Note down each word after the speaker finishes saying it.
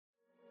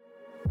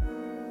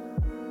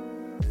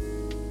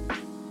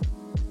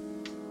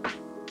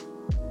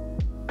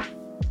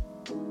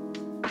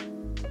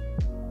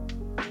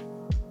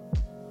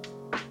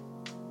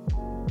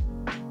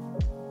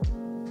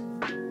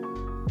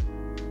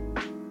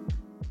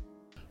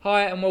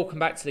Hi and welcome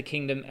back to the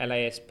Kingdom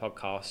LAS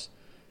podcast.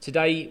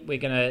 Today we're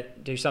going to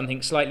do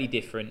something slightly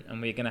different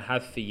and we're going to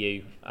have for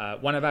you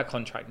one of our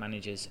contract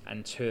managers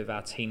and two of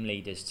our team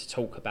leaders to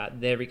talk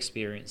about their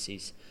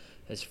experiences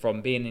as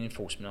from being an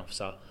enforcement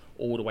officer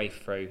all the way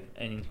through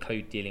and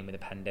include dealing with a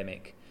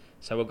pandemic.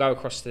 So we'll go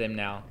across to them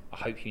now. I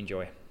hope you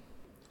enjoy.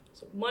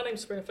 So my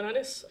name's Sabrina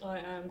Fernandez. I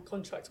am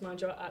contract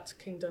manager at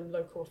Kingdom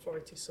Local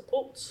Authority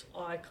Support.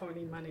 I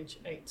currently manage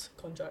 8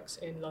 contracts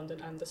in London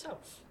and the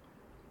South.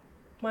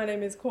 My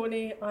name is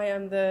Courtney. I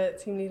am the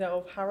team leader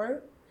of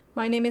Harrow.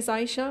 My name is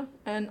Aisha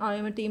and I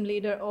am a team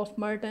leader of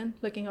Merton,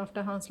 looking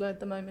after Hounslow at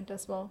the moment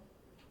as well.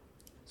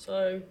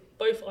 So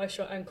both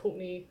Aisha and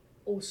Courtney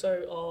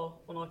also are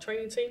on our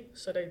training team,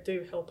 so they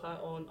do help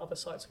out on other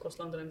sites across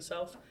London and the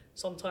South,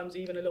 sometimes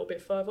even a little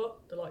bit further,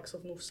 the likes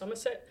of North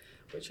Somerset,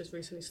 which has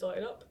recently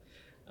started up.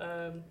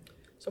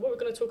 So what we're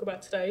going to talk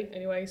about today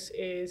anyways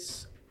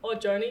is our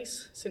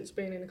journeys since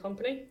being in the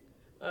company.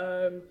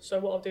 So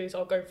what I'll do is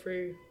I'll go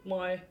through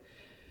my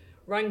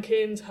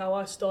rankings, how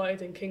I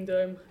started in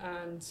Kingdom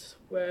and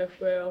where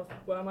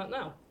I'm at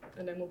now,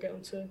 and then we'll get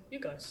on to you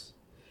guys.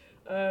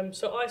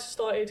 So I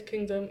started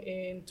Kingdom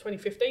in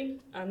 2015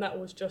 and that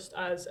was just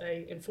as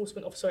an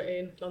enforcement officer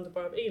in London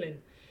Borough of Ealing.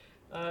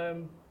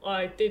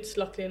 I did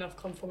luckily enough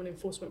come from an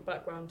enforcement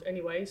background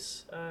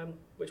anyways,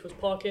 which was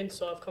parking,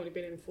 so I've currently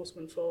been in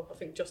enforcement for I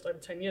think just over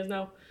 10 years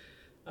now.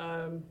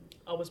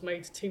 I was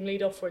made team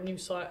leader for a new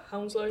site,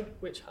 Hounslow,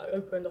 which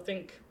opened I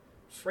think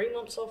 3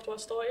 months after I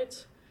started.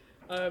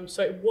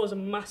 So it was a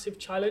massive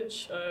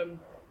challenge,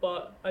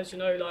 but as you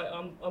know, like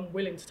I'm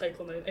willing to take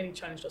on any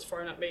challenge that's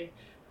thrown at me,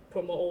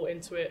 put my all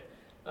into it.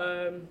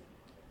 I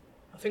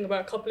think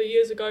about a couple of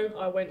years ago,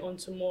 I went on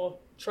to more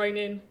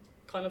training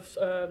kind of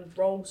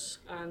roles,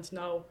 and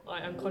now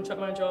I am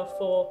contract manager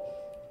for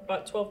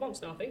about 12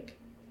 months now, I think.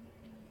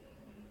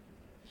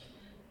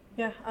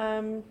 Yeah,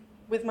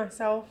 with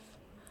myself,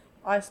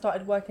 I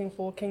started working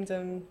for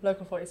Kingdom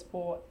Local Authority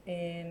Support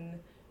in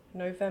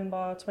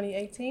November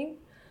 2018.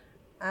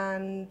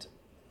 And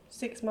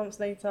 6 months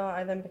later,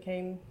 I then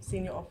became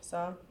senior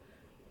officer,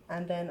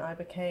 and then I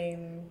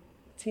became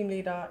team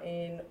leader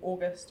in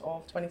August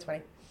of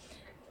 2020.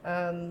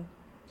 And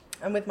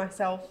with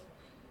myself,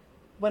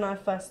 when I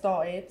first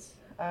started,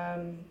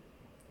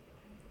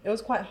 it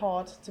was quite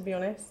hard, to be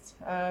honest.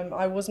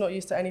 I was not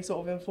used to any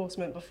sort of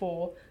enforcement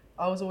before.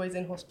 I was always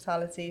in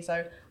hospitality,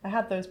 so I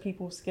had those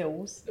people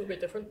skills. A little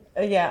bit different.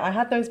 Yeah, I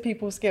had those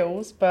people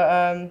skills,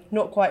 but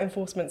not quite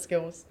enforcement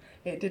skills.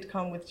 It did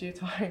come with due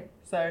time.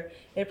 So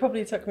it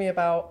probably took me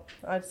about,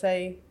 I'd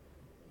say,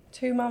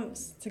 2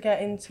 months to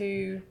get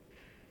into,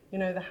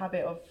 the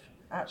habit of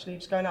actually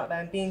just going out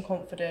there and being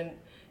confident,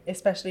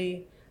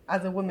 especially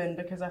as a woman,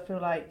 because I feel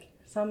like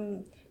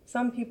some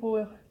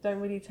people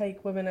don't really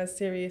take women as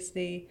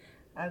seriously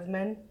as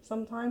men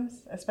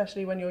sometimes,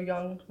 especially when you're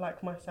young,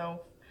 like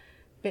myself.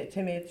 Bit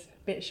timid,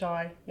 bit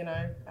shy,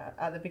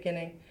 at the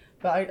beginning,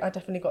 but I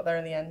definitely got there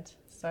in the end.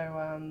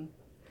 So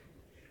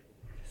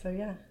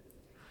yeah.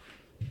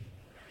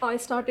 I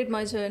started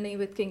my journey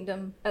with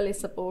Kingdom LA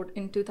Support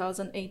in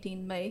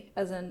 2018 May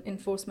as an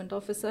enforcement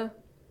officer.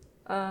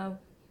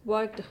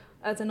 Worked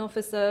as an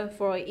officer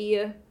for a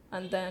year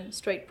and then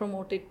straight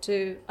promoted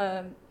to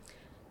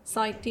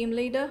site team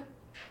leader,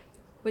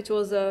 which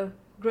was a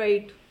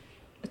great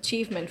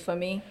achievement for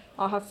me.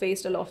 I have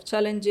faced a lot of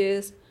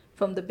challenges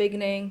from the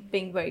beginning,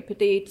 being very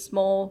petite,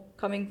 small,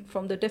 coming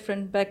from the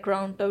different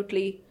background,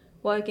 totally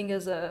working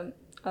as a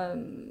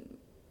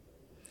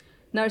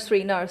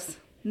nursery nurse.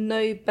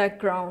 No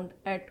background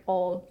at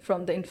all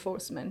from the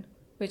enforcement,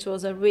 which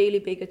was a really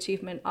big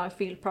achievement. I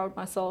feel proud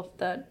myself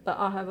that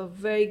I have a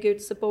very good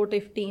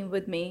supportive team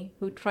with me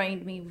who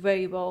trained me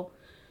very well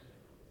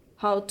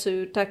how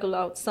to tackle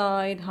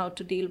outside, how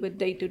to deal with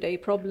day-to-day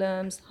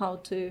problems, how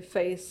to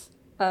face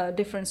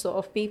different sort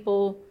of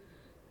people.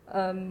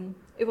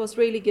 It was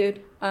really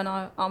good, and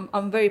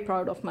I'm very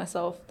proud of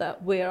myself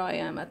that where I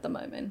am at the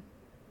moment.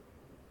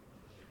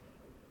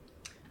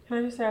 Can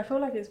I just say, I feel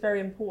like it's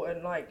very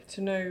important,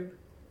 to know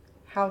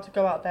how to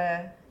go out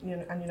there,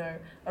 and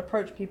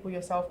approach people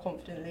yourself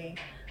confidently,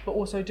 but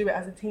also do it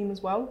as a team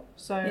as well.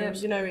 So, yeah,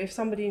 if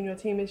somebody in your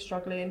team is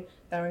struggling,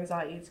 their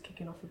anxiety is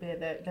kicking off a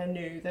bit, they're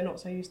new, they're not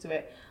so used to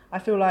it. I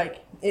feel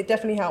like it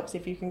definitely helps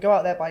if you can go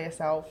out there by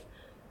yourself,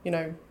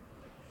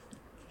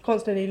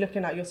 constantly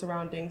looking at your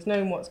surroundings,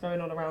 knowing what's going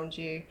on around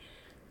you,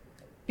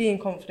 being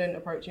confident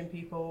approaching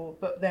people,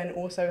 but then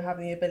also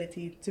having the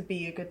ability to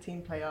be a good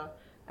team player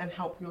and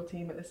help your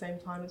team at the same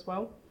time as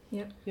well.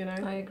 Yeah,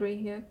 I agree,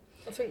 yeah.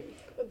 I think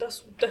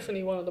that's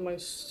definitely one of the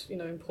most,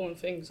 important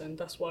things, and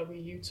that's why we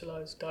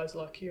utilise guys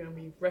like you and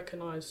we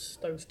recognise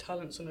those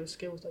talents and those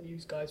skills that you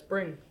guys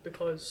bring,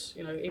 because,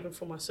 even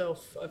for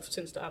myself,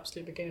 since the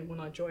absolute beginning when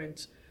I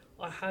joined,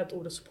 I had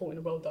all the support in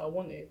the world that I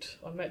wanted.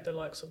 I met the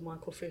likes of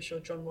Michael Fisher,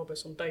 John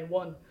Roberts on day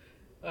one.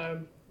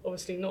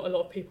 Obviously, not a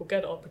lot of people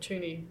get the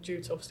opportunity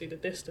due to obviously the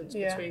distance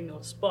between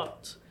us,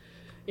 but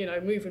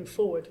moving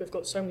forward, we've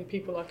got so many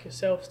people like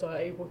yourselves that are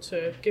able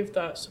to give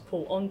that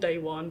support on day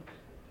one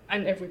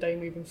and every day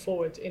moving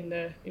forward in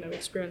their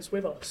experience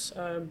with us.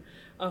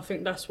 I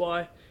think that's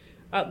why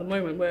at the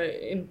moment we're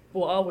in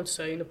what I would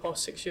say in the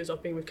past 6 years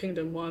I've been with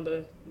Kingdom, one of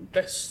the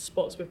best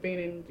spots we've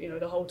been in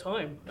the whole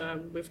time,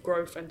 with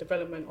growth and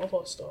development of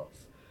our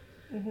staff.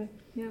 Mm-hmm.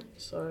 Yeah.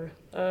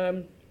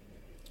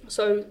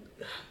 So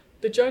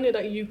the journey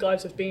that you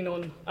guys have been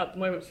on at the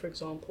moment, for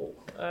example,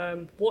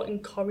 what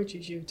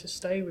encourages you to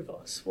stay with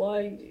us?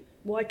 Why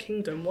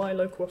Kingdom? Why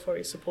local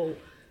authority support?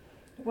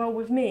 Well,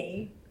 with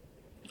me,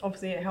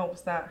 obviously it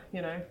helps that,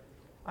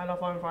 I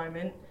love our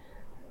environment.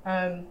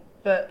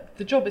 But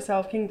the job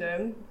itself,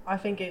 Kingdom, I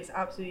think it's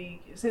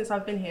absolutely, since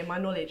I've been here, my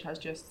knowledge has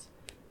just,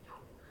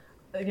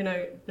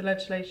 the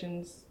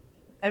legislations,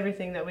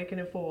 everything that we can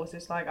enforce,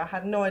 it's like I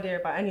had no idea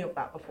about any of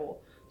that before.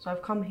 So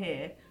I've come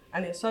here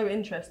and it's so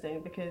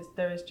interesting because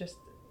there is just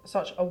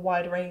such a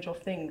wide range of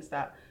things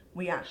that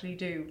we actually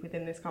do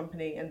within this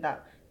company and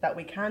that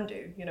we can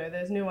do.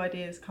 There's new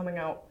ideas coming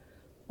out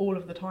all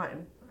of the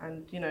time,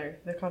 and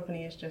the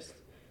company is just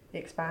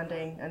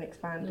expanding and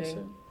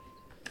expanding,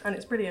 and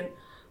it's brilliant.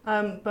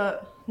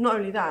 But not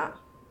only that,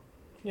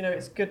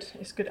 it's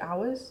good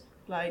hours.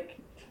 Like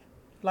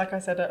I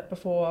said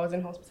before, I was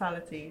in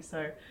hospitality,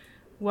 so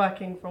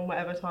working from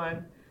whatever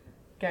time,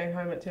 getting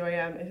home at 2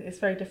 a.m. It's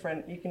very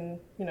different. You can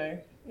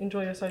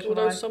enjoy your social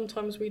Although life.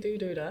 sometimes we do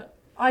that.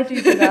 I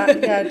do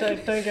that. Yeah,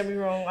 don't get me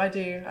wrong. I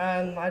do.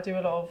 I do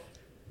a lot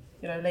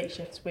of late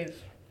shifts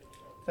with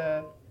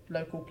the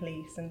local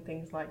police and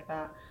things like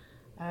that,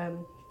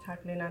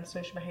 tackling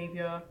antisocial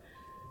behaviour,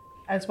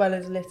 as well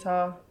as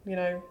litter,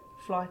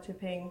 fly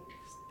tipping,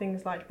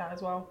 things like that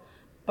as well.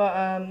 But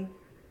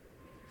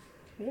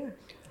yeah.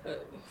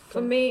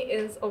 For me,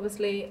 is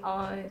obviously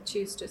I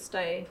choose to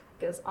stay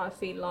because I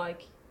feel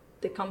like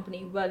the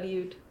company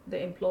valued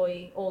the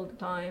employee all the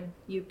time.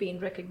 You've been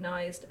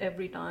recognized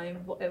every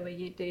time, whatever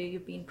you do,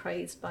 you've been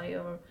praised by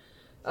your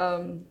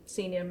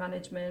senior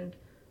management,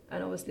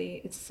 and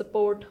obviously it's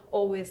support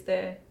always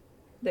there.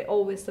 They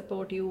always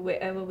support you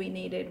wherever we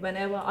need it.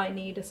 Whenever I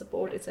need a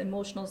support, it's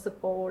emotional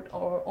support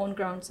or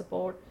on-ground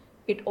support,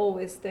 it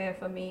always there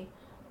for me.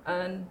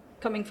 And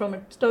coming from a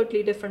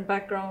totally different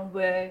background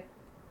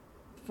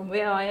from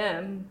where I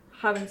am,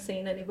 haven't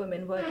seen any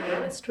women working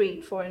in a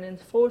street for an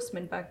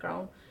enforcement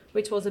background,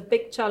 which was a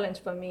big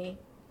challenge for me,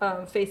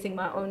 facing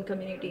my own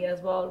community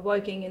as well,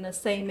 working in the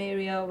same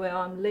area where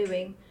I'm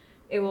living.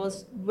 It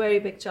was very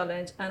big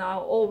challenge, and I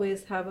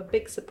always have a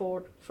big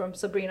support from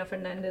Sabrina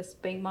Fernandez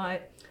being my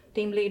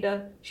team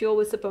leader. She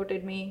always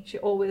supported me. She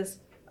always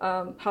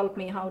helped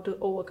me how to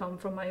overcome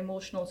from my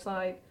emotional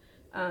side.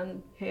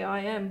 And here I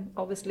am.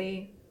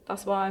 Obviously,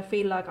 that's why I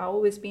feel like I've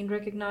always been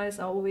recognized.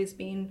 I've always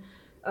been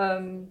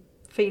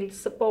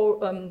feeling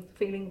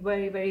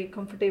very, very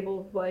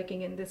comfortable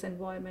working in this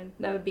environment,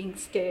 never being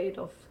scared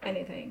of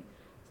anything.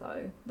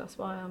 So that's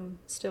why I'm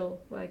still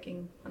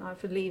working, and I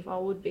believe I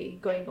would be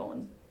going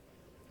on.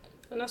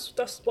 And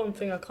that's one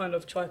thing I kind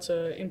of try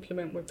to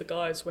implement with the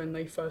guys when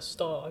they first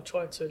start. I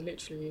try to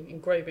literally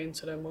engrave it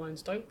into their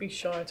minds. Don't be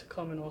shy to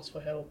come and ask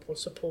for help or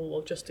support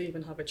or just to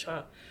even have a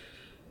chat.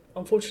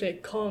 Unfortunately,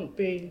 it can't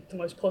be the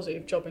most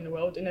positive job in the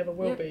world. It never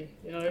will be,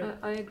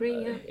 I agree,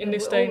 yeah. In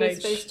this day and age.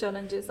 We always face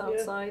challenges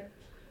outside,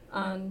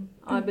 and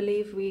I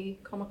believe we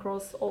come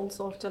across all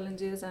sorts of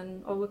challenges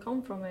and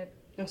overcome from it.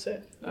 That's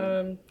it.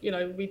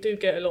 We do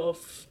get a lot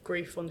of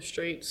grief on the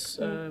streets.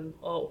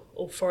 Our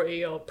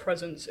authority, our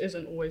presence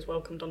isn't always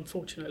welcomed,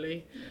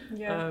 unfortunately.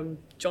 Yeah.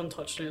 John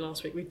touched on it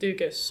last week. We do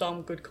get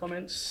some good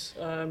comments,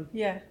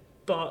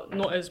 but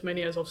not as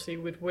many as obviously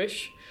we'd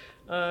wish.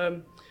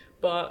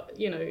 But,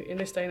 in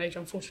this day and age,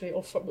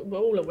 unfortunately, we're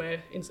all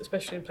aware,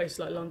 especially in places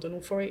like London,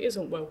 authority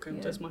isn't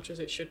welcomed as much as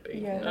it should be.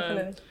 Yeah,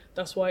 definitely.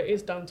 That's why it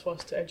is down to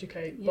us to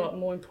educate. Yeah. But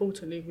more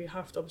importantly, we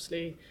have to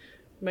obviously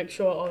make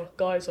sure our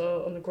guys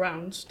are on the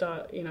ground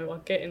that,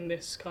 are getting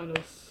this kind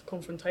of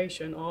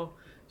confrontation, are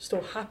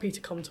still happy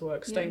to come to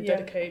work, staying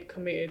dedicated,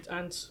 committed,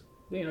 and,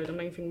 the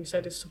main thing we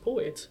said is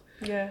supported.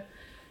 Yeah.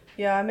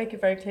 Yeah, I make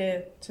it very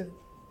clear to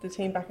the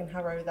team back in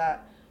Harrow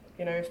that,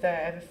 if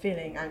they're ever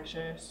feeling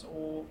anxious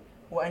or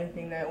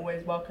anything, they're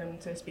always welcome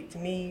to speak to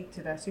me,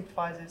 to their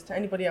supervisors, to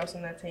anybody else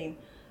on their team.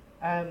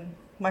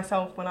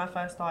 Myself, when I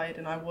first started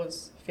and I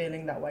was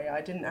feeling that way,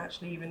 I didn't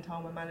actually even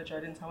tell my manager,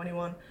 I didn't tell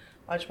anyone.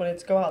 I just wanted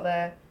to go out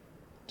there,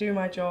 do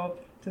my job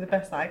to the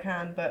best that I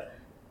can, but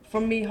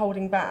from me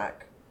holding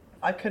back,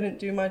 I couldn't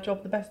do my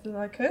job the best that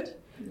I could.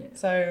 Yeah.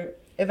 So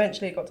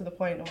eventually it got to the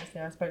point,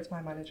 obviously I spoke to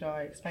my manager,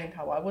 I explained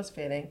how I was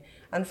feeling,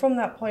 and from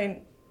that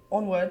point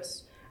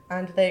onwards,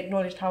 and they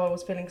acknowledged how I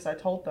was feeling because I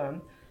told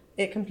them,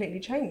 it completely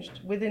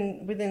changed.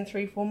 Within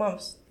 3-4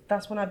 months,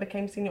 that's when I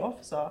became senior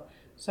officer.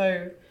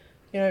 So,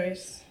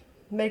 it's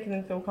making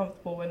them feel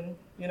comfortable and,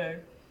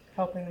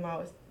 helping them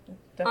out is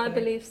definitely... I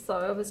believe so.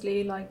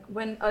 Obviously, like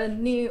when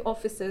new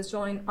officers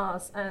join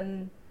us,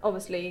 and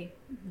obviously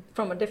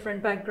from a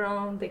different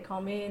background, they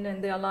come in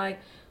and they're like,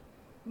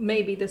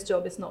 maybe this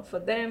job is not for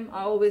them.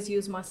 I always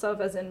use myself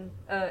as an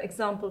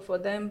example for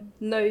them.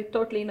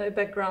 Totally no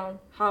background,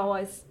 how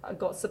I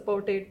got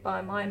supported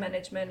by my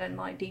management and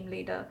my team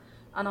leader.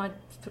 And I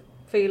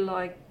feel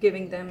like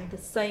giving them the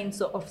same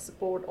sort of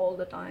support all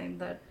the time,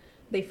 that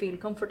they feel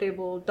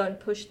comfortable, don't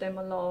push them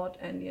a lot,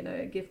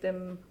 and give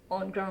them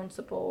on ground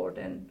support.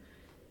 And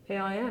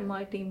here I am,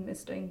 my team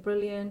is doing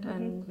brilliant,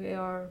 and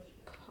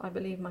I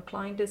believe my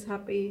client is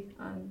happy,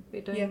 and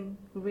we're doing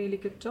a really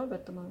good job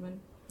at the moment.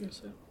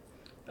 Yes, sir.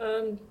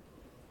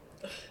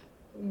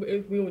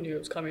 We all knew it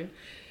was coming.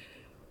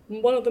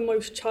 One of the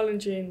most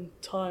challenging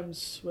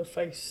times we're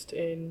faced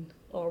in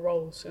our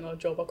roles, in our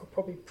job, I could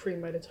probably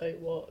premeditate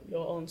what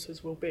your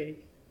answers will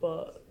be,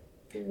 but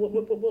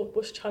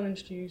what's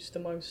challenged you the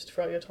most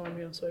throughout your time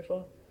here so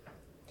far?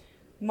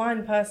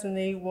 Mine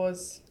personally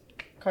was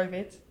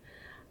COVID.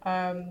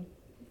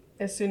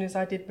 As soon as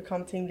I did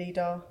become team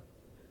leader,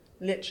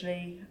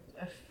 literally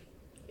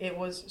it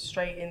was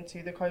straight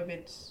into the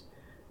COVID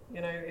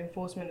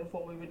enforcement of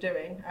what we were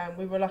doing.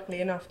 We were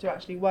lucky enough to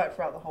actually work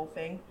throughout the whole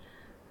thing,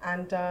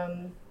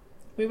 and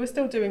we were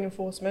still doing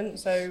enforcement,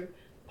 so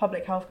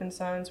public health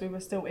concerns we were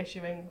still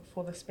issuing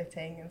for the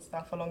spitting and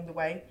stuff along the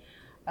way,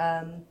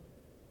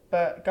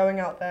 but going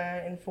out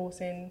there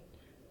enforcing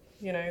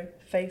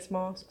face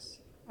masks,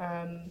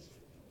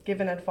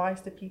 giving advice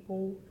to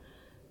people,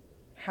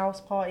 house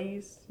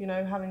parties,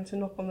 having to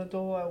knock on the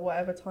door at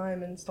whatever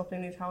time and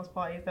stopping these house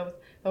parties. There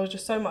was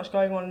just so much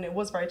going on, and it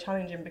was very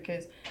challenging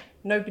because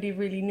nobody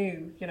really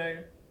knew,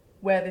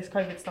 where this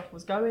COVID stuff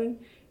was going.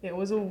 It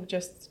was all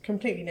just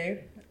completely new,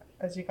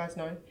 as you guys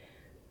know,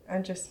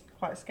 and just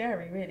quite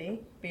scary,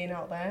 really, being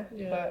out there.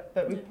 Yeah.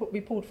 But we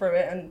pulled through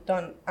it and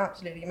done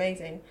absolutely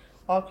amazing.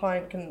 Our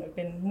client couldn't have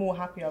been more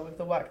happier with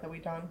the work that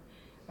we've done,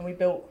 and we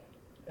built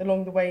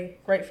along the way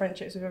great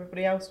friendships with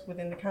everybody else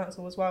within the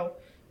council as well.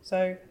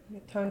 So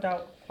it turned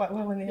out quite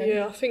well in the end.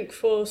 Yeah, I think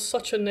for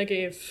such a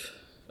negative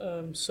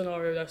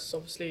scenario, that's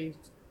obviously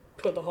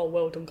put the whole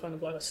world on kind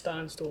of like a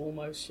standstill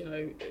almost.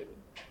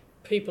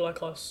 People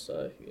like us,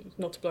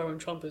 not to blow our own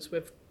trumpets,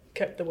 we've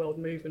kept the world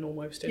moving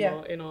almost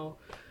in our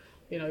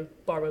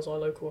boroughs, our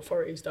local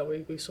authorities that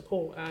we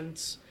support.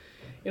 And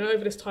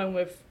over this time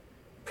we've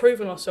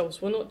proven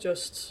ourselves. We're not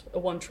just a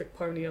one-trick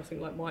pony, I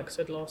think, like Mike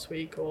said last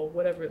week, or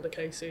whatever the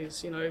case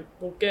is.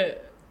 We'll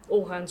get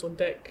all hands on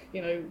deck.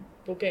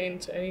 We'll get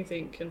into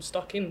anything and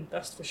stuck in,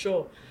 that's for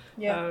sure.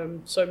 Yeah.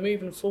 So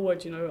moving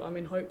forward, I'm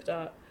in hope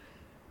that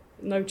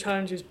no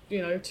challenge is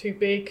too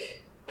big,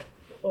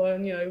 or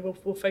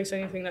we'll face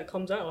anything that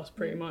comes at us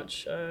pretty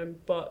much.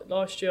 But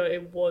last year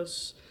it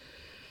was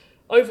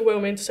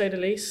overwhelming to say the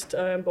least.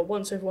 But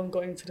once everyone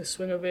got into the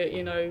swing of it,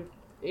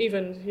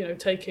 even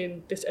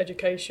taking this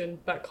education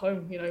back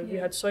home, we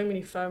had so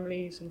many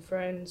families and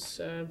friends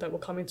that were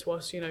coming to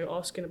us,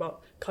 asking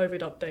about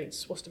COVID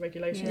updates, what's the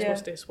regulations,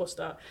 what's this, what's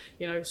that,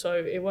 so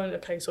it wasn't a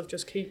case of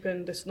just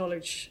keeping this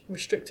knowledge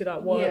restricted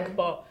at work,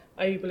 but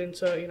able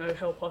to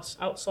help us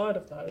outside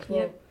of that as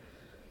well.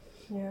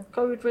 Yeah.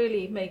 COVID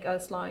really make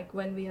us, like,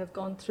 when we have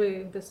gone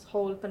through this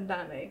whole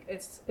pandemic,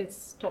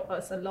 it's taught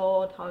us a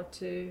lot how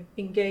to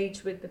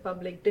engage with the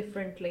public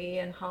differently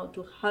and how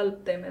to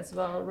help them as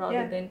well,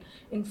 rather than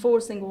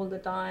enforcing all the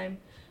time,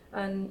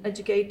 and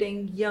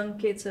educating young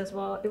kids as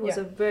well. It was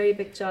a very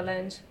big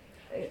challenge,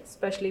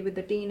 especially with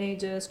the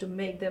teenagers, to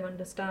make them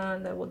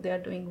understand that what they are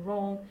doing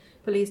wrong.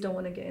 Police don't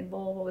want to get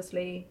involved,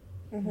 obviously.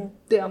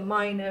 They are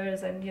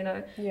minors, and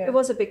it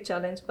was a big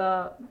challenge,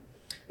 but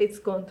it's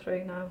gone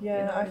through now.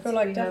 I feel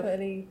like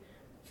definitely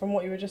from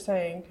what you were just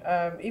saying,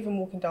 even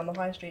walking down the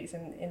high streets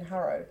in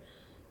Harrow,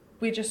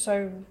 we're just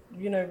so,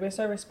 we're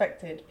so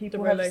respected.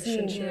 People the have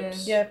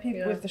relationships. seen,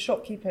 people with the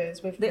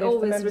shopkeepers, with they the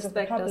always members of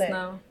the respect public. us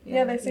now.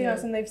 They see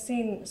us, and they've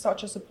seen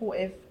such a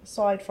supportive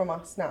side from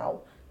us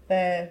now.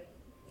 They're,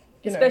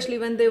 especially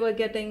when they were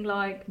getting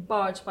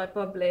barged by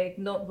public,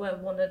 not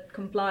want to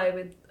comply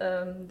with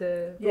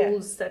the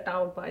rules set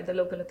out by the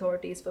local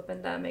authorities for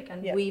pandemic,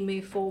 and we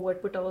move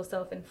forward, put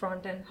ourselves in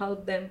front and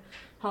help them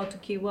how to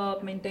queue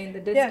up, maintain the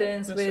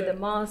distance, wear the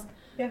mask.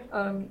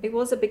 It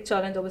was a big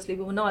challenge. Obviously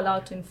we were not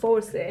allowed to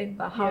enforce it,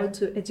 but how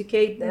to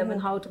educate them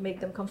and how to make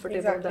them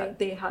comfortable that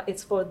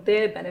it's for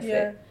their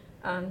benefit.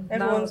 And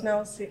everyone's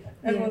now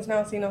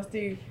seen us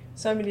do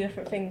so many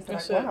different things.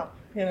 They're wow.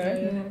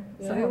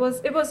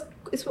 So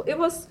it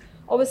was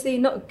obviously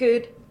not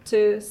good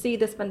to see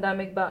this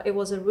pandemic, but it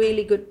was a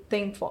really good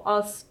thing for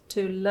us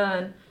to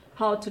learn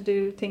how to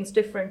do things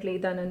differently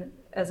than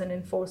as an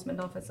enforcement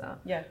officer.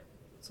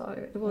 So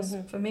it was,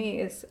 for me,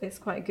 it's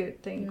quite a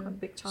good thing, a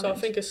big challenge. So I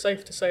think it's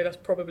safe to say that's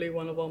probably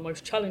one of our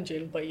most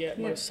challenging, but yet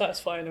most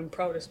satisfying and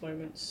proudest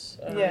moments.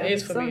 It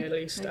is for me, at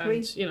least.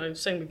 And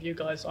same with you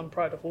guys. I'm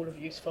proud of all of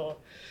you for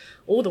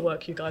all the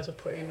work you guys have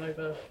put in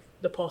over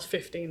the past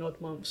 15 odd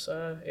months.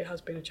 It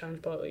has been a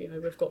challenge, but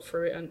we've got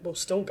through it, and we're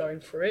still going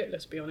through it,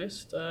 let's be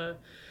honest.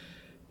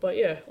 But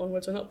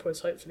onwards and upwards,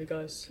 hopefully,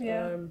 guys.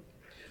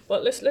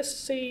 But let's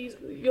see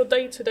your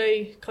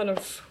day-to-day kind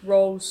of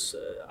roles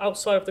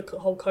outside of the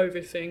whole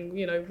COVID thing.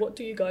 What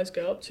do you guys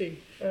get up to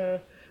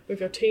with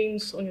your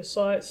teams, on your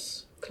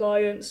sites,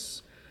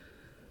 clients?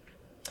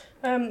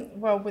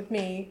 Well, with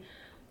me,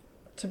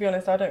 to be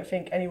honest, I don't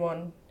think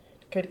anyone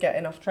could get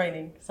enough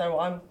training. So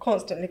I'm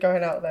constantly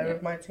going out there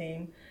with my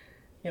team,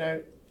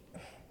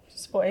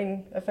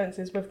 spotting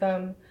offences with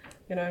them,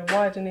 you know,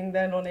 widening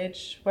their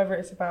knowledge, whether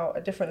it's about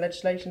a different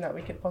legislation that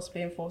we could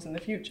possibly enforce in the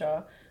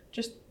future.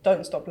 Just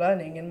don't stop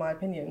learning, in my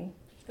opinion.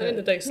 At the end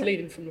of the day, it's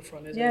leading from the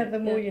front, isn't it? Yeah, the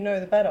more you know,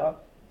 the better.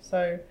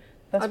 So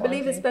that's I what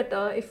believe I it's do.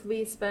 better if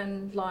we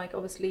spend like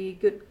obviously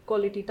good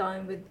quality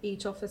time with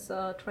each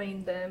officer,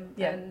 train them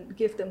Yeah. and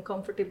give them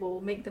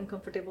comfortable, make them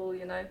comfortable,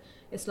 you know.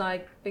 It's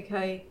like,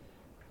 okay,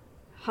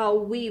 how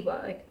we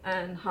work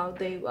and how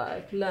they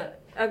work. Learn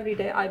every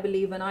day. I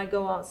believe when I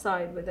go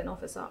outside with an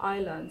officer, I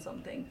learn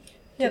something.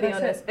 Yeah, To be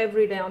that's honest, it.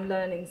 every day I'm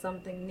learning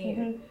something new.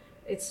 Mhm.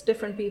 It's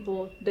different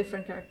people,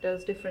 different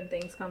characters, different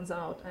things comes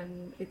out,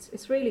 and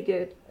it's really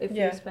good if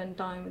Yeah. you spend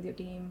time with your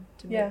team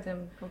to Yeah. make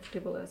them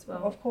comfortable as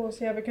well. Of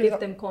course, yeah, because Give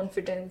them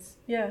confidence.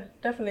 yeah,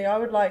 definitely. I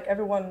would like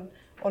everyone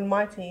on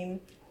my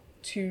team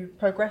to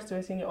progress to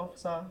a senior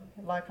officer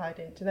like I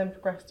did, to then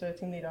progress to a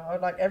team leader. I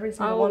would like every I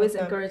single one always of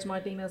them. encourage my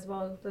team as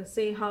well to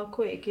see how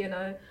quick, you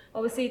know.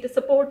 Obviously, the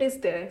support is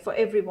there for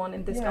everyone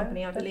in this Yeah,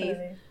 company, I believe.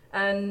 definitely.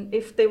 And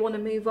if they want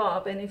to move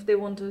up and if they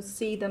want to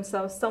see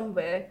themselves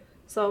somewhere,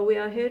 so we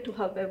are here to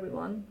help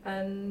everyone.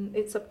 And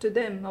it's up to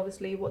them,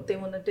 obviously, what they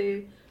want to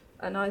do.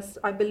 And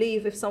I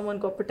believe if someone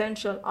got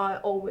potential, I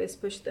always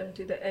push them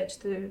to the edge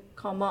to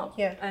come up.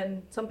 Yeah.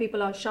 And some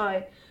people are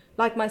shy.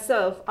 Like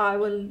myself, I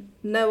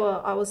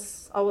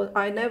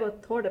never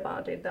thought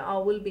about it that I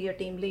will be a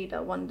team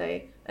leader one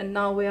day. And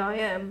now where I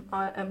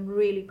am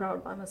really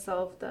proud by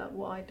myself that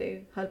what I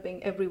do,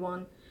 helping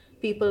everyone.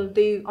 People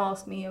do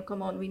ask me, oh,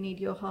 come on, we need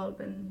your help,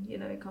 and you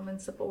know, come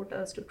and support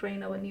us to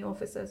train our new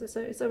officers.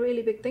 It's a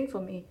really big thing for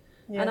me.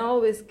 Yeah. And I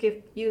always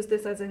use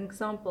this as an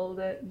example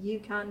that you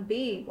can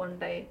be one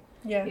day.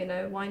 Yeah. You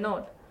know, why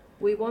not?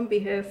 We won't be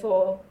here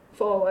for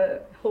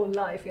our whole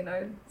life, you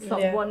know.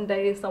 Yeah. One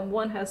day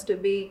someone has to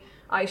be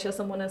Aisha,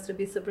 someone has to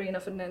be Sabrina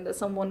Fernandez,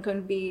 someone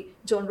can be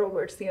John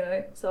Roberts, you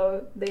know.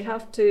 So they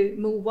have to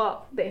move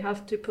up, they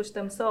have to push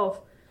themselves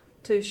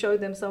to show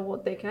themselves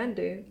what they can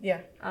do.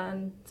 Yeah.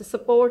 And the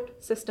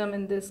support system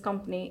in this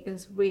company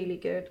is really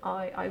good.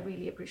 I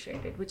really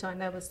appreciate it, which I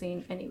never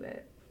seen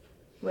anywhere,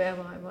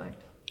 wherever I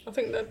worked. I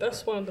think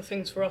that's one of the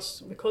things for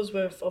us, because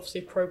we've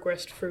obviously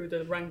progressed through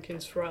the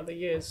rankings throughout the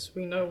years.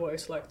 We know what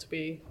it's like to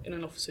be in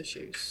an officer's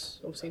shoes.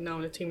 Obviously now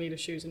in the team leader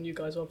shoes, and you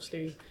guys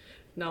obviously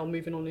now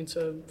moving on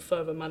into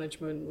further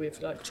management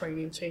with like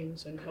training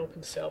teams and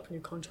helping set up new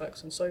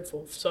contracts and so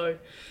forth. So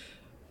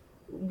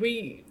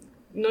we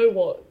know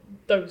what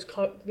those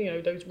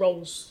those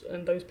roles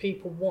and those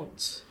people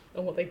want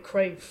and what they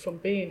crave from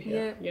being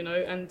here. Yeah. You know,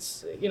 and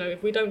you know,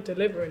 if we don't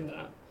deliver in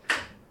that,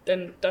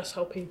 then that's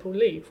how people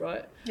leave,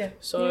 right? Yeah.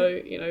 So,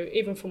 you know,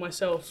 even for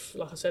myself,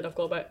 like I said, I've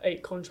got about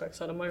 8 contracts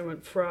at the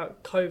moment.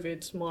 Throughout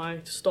COVID, my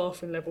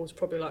staffing levels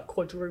probably like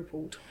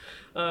quadrupled.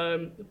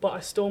 But I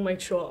still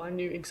made sure I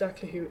knew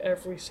exactly who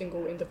every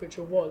single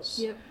individual was.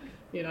 Yep.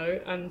 You know,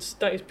 and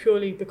that is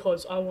purely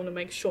because I want to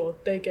make sure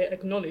they get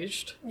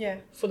acknowledged Yeah.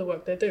 for the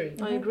work they're doing.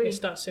 I agree. It's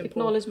that simple.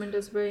 Acknowledgement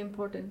is very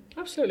important.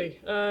 Absolutely.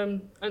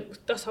 And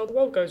that's how the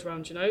world goes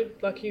round, you know.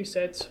 Like you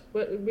said,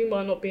 we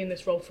might not be in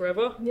this role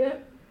forever. Yeah.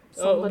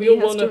 Oh, Somebody we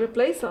all has to wanna-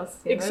 replace us.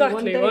 You know, Exactly,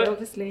 one day, right?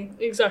 obviously.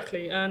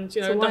 Exactly. And,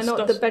 you know, So why that's... not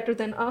that's the better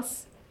than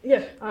us?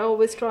 yeah. I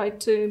always try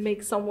to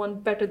make someone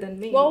better than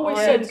me. Well, I always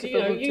I am said, you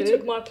know, capable you to.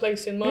 took my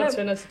place in my Yeah.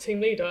 turn as a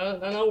team leader,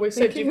 and I always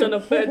Thank said you've you. done a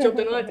better job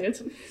than I did.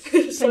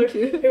 So Thank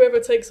you. whoever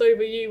takes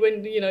over you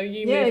when, you know,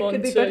 you Yeah, move it on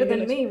could be to... better you than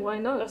know, me. Why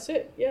not? That's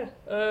it, yeah.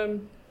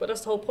 But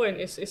that's the whole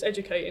point. It's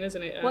educating,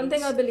 isn't it? One And-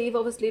 thing I believe,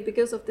 obviously,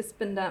 because of this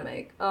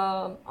pandemic,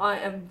 I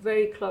am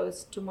very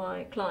close to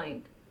my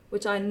client,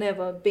 which I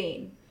never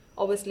been.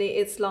 Obviously,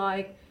 it's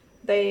like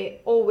they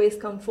always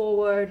come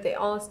forward, they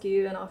ask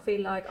you, and I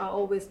feel like I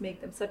always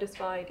make them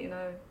satisfied, you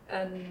know,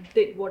 and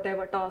did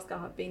whatever task I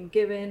have been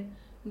given.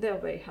 They're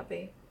very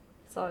happy.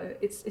 So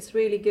it's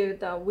really good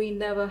that we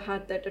never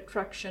had that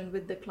attraction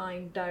with the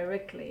client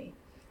directly.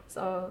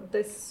 So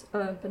this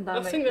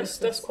pandemic. I think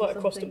that's quite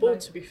across the something board,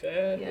 like- to be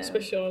fair, Yeah.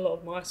 especially on a lot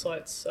of my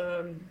sites.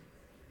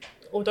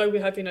 Although we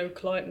have, you know,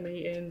 client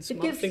meetings, It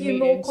monthly gives you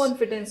meetings. more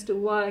confidence to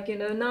work, you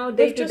know. Now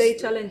They've day-to-day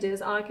just-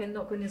 challenges, I can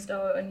knock on his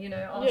door and, you know,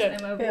 ask Yeah.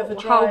 them Bit of a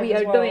how drive we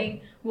as are well.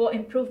 doing, what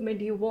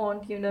improvement you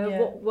want, you know, Yeah.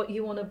 what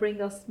you want to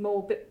bring us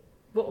more,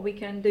 what we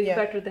can do Yeah.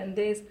 better than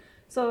this.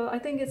 So I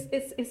think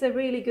it's a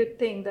really good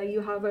thing that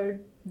you have a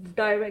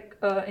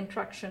direct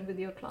interaction with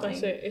your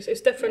client. That's it.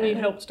 It's definitely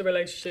Yeah. helped the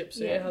relationships.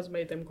 Yeah. It has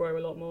made them grow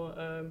a lot more.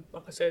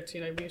 Like I said, you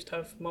know, we used to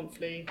have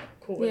monthly,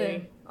 quarterly, Yeah.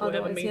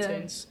 whatever Otherwise, yeah.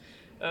 meetings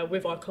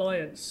with our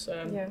clients.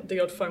 Yeah. The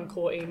odd phone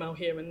call, email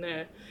here and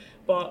there.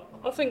 But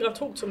I think I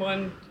talk to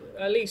mine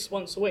at least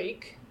once a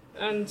week.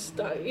 And,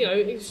 that, you know,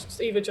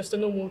 it's either just a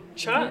normal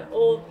chat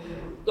or,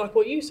 like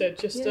what you said,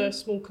 just Yeah. a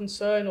small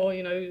concern or,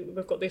 you know,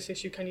 we've got this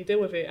issue, can you deal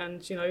with it?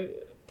 And, you know,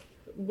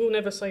 we'll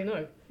never say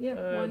no. Yeah,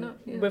 why not?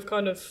 Yeah. We've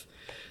kind of,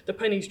 the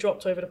pennies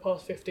dropped over the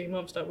past 15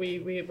 months that we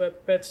were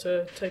prepared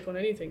to take on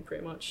anything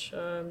pretty much.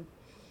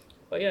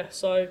 But yeah,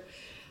 so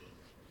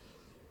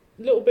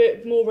a little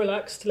bit more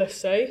relaxed, let's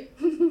say.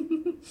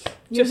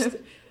 Just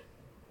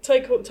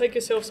take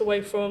yourselves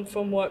away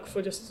from work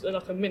for just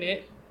like a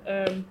minute.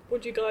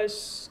 What do you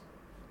guys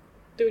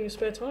do in your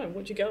spare time?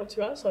 What do you get up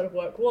to outside of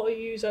work? What are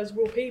you use as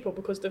real people?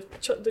 Because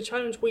the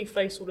challenge we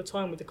face all the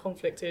time with the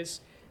conflict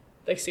is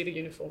they see the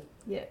uniform.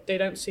 Yeah. They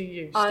don't see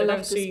you. I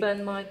love to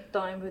spend my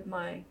time with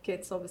my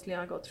kids. Obviously,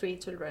 I got 3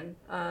 children,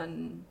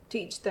 and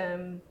teach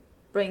them,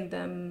 bring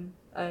them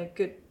a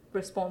good,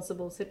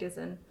 responsible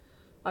citizen.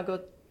 I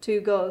got 2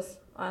 girls,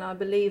 and I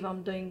believe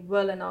I'm doing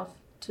well enough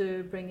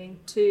to bringing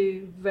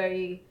 2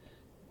 very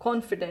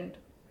confident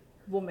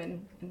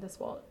women in this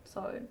world.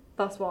 So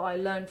that's what I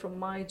learned from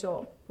my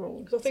job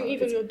role. Because I think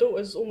even your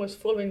daughter's almost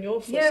following your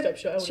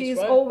footsteps, your eldest, she's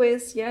right?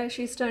 always,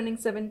 she's turning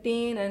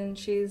 17, and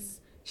she's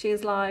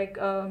like,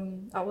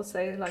 I would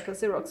say, like a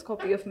Xerox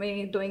copy of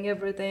me, doing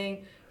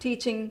everything,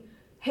 teaching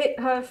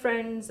her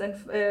friends and,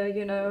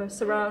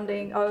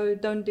 surrounding, oh,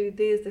 don't do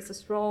this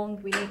is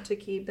wrong, we need to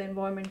keep the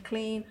environment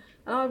clean.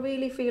 And I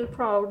really feel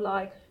proud,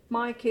 like,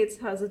 my kids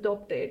has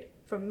adopted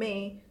from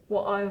me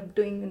what I'm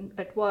doing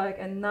at work,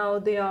 and now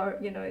they are,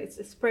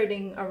 it's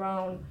spreading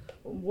around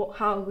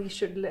how we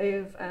should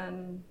live,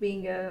 and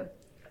being a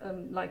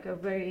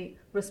very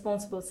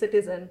responsible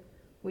citizen.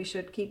 We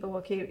should keep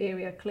our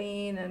area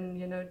clean,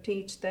 and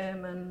teach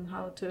them and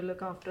how to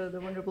look after the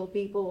vulnerable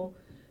people.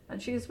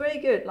 And she's very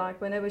good. Like,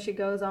 whenever she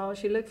goes out,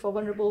 she look for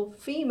vulnerable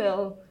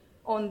female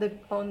on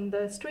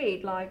the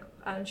street, like,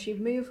 and she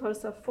move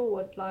herself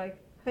forward. Like,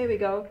 here we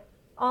go.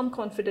 I'm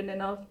confident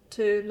enough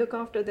to look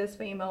after this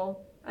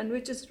female, and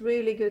which is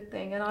really good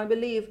thing. And I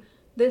believe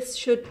this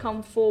should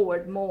come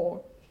forward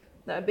more.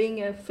 That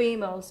being a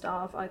female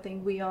staff, I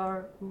think we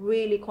are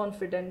really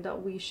confident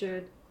that we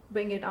should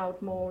bring it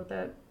out more,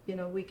 that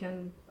we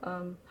can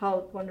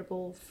help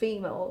vulnerable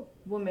female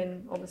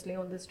women, obviously,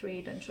 on the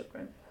street and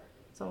children.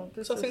 So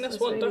I think that's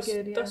one really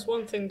good, that's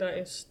one thing that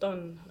is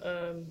done.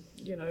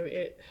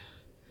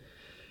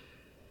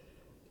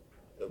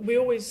 We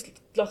always,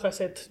 like I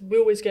said, we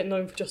always get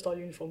known for just our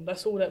uniform.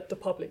 That's all that the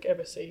public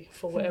ever see,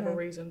 for whatever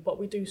reason. But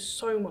we do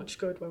so much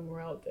good when we're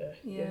out there.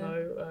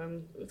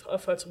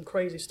 I've heard some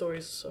crazy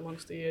stories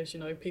amongst the years.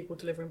 People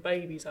delivering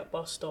babies at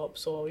bus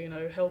stops, or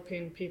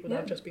helping people that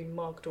have just been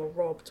mugged or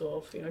robbed,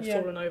 or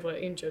fallen over,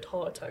 injured,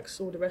 heart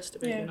attacks, all the rest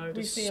of it.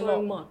 There's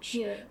so much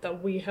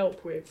that we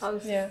help with.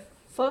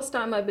 First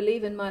time I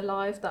believe in my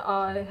life that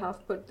I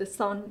have put the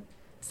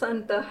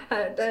Santa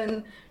hat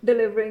and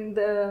delivering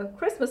the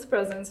Christmas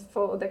presents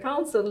for the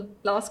council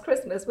last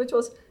Christmas, which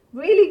was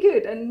really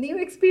good and new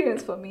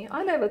experience for me.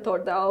 I never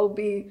thought that I'll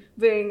be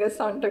wearing a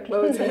Santa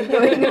clothes and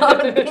going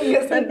out and being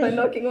a Santa,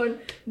 knocking on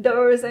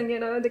doors, and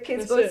the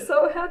kids were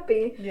so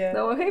happy.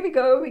 So here we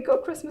go, we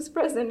got Christmas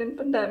present in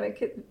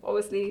pandemic.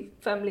 Obviously,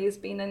 families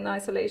being in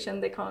isolation,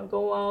 they can't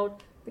go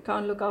out, they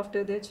can't look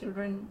after their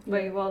children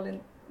very well.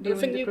 I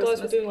think you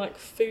guys were doing like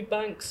food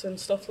banks and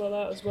stuff like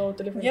that as well,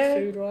 delivering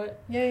food, right?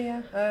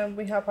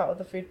 We help out with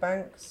the food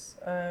banks.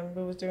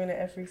 We was doing it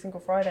every single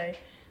Friday,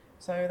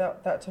 so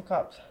that took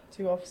up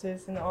 2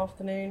 offices in the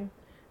afternoon,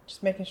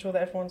 just making sure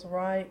that everyone's all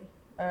right.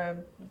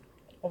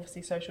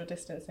 Obviously social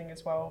distancing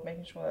as well,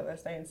 making sure that they're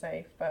staying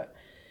safe. But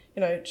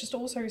just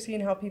also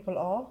seeing how people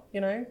are.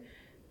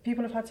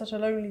 People have had such a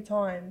lonely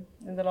time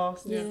in the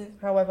last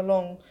however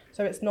long,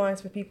 so it's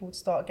nice for people to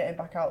start getting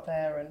back out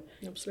there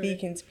and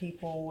speaking to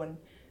people and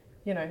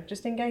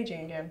just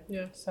engaging again.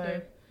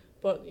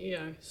 But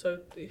so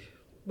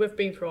we've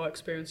been through our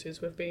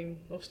experiences. We've been,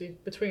 obviously,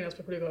 between us,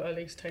 we've probably got at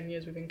least 10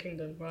 years within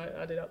Kingdom, right,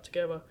 added up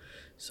together.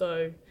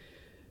 So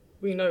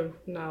we know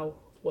now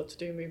what to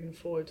do moving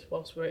forward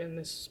whilst we're in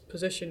this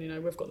position.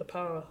 We've got the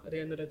power at the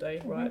end of the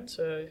day, right,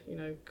 to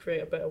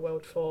create a better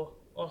world for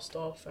our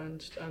staff and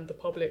the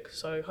public.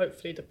 So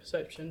hopefully the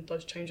perception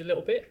does change a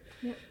little bit.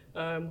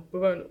 We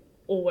won't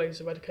always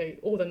eradicate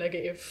all the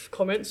negative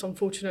comments,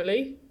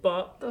 unfortunately,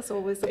 but that's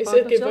always the part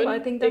of the job. I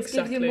think that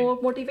gives you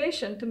more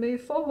motivation to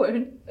move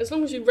forward. As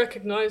long as you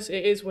recognise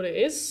it is what it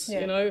is,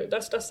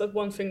 that's the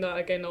one thing that,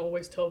 again, I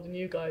always tell the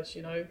new guys,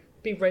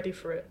 be ready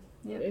for it.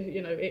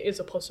 It is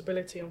a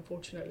possibility,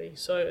 unfortunately.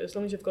 So as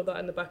long as you've got that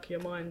in the back of your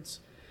minds,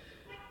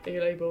 then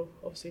you're able,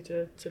 obviously,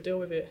 to deal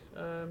with it.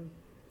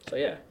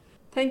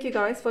 Thank you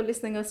guys for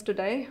listening us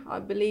today. I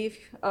believe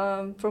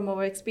from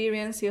our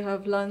experience you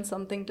have learned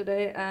something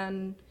today,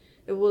 and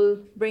it will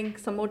bring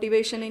some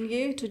motivation in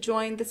you to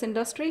join this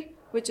industry,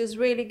 which is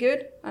really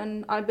good.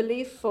 And I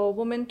believe for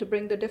women to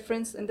bring the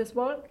difference in this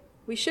world,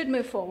 we should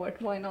move forward.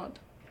 Why not?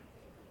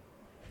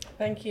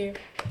 Thank you.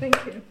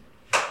 Thank you.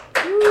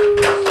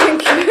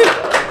 Thank you.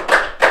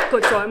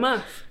 Got dry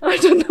mouth. I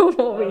don't know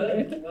what we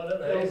did.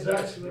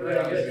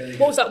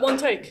 What was that, one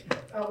take?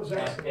 That was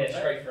excellent. Yeah,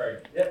 straight through.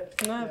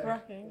 Yep.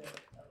 Nerve-wracking.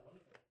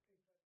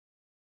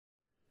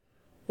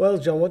 Well,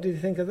 John, what did you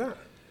think of that?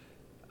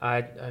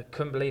 I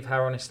couldn't believe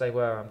how honest they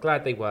were. I'm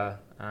glad they were,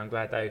 and I'm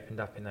glad they opened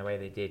up in the way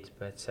they did.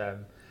 But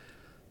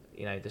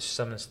there's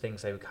some of the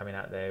things they were coming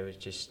out there was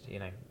just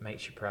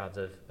makes you proud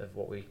of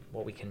what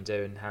we can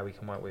do and how we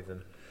can work with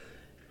them.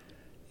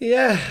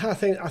 Yeah, I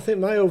think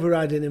my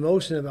overriding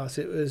emotion about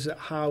it was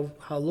how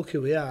lucky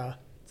we are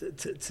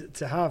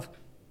to have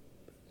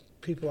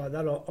people like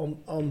that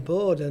on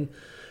board, and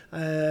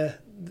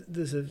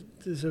there's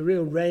a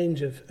real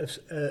range of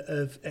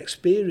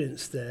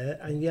experience there,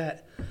 and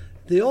yet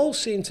they all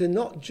seem to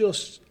not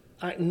just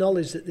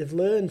acknowledge that they've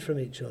learned from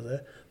each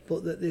other,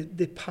 but that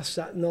they pass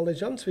that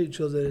knowledge on to each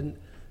other. And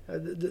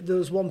there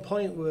was one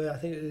point where I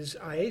think it was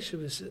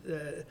Aisha was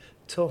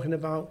talking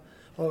about,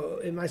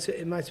 or it might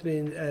have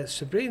been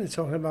Sabrina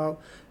talking about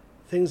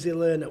things they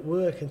learn at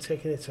work and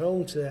taking it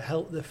home to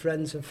help their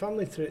friends and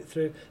family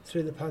through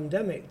the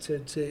pandemic, to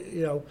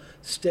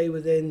stay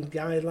within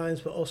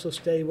guidelines but also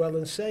stay well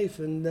and safe.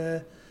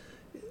 And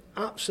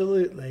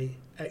absolutely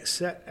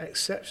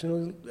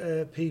exceptional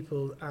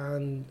people,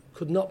 and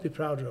could not be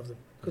prouder of them.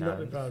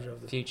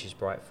 Future's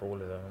bright for all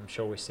of them. I'm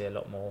sure we see a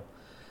lot more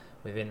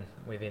within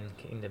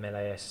Kingdom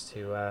LAS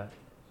for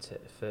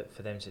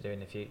them to do in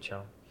the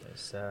future.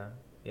 It's they're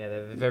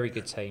a very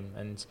good team,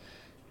 and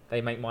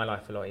they make my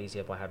life a lot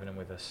easier by having them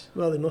with us.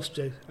 Well, they must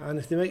do. And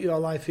if they make your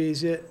life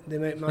easier, they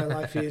make my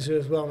life easier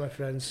as well, my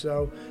friends.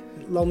 So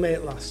long may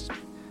it last.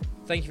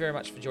 Thank you very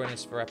much for joining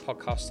us for our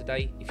podcast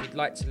today. If you'd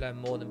like to learn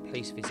more, then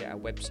please visit our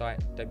website,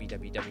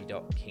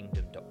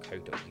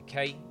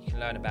 www.kingdom.co.uk. You can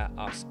learn about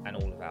us and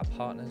all of our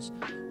partners.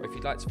 Or if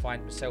you'd like to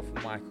find myself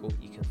and Michael,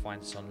 you can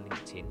find us on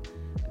LinkedIn,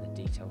 and the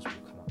details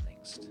will come up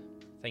next.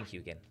 Thank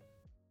you again.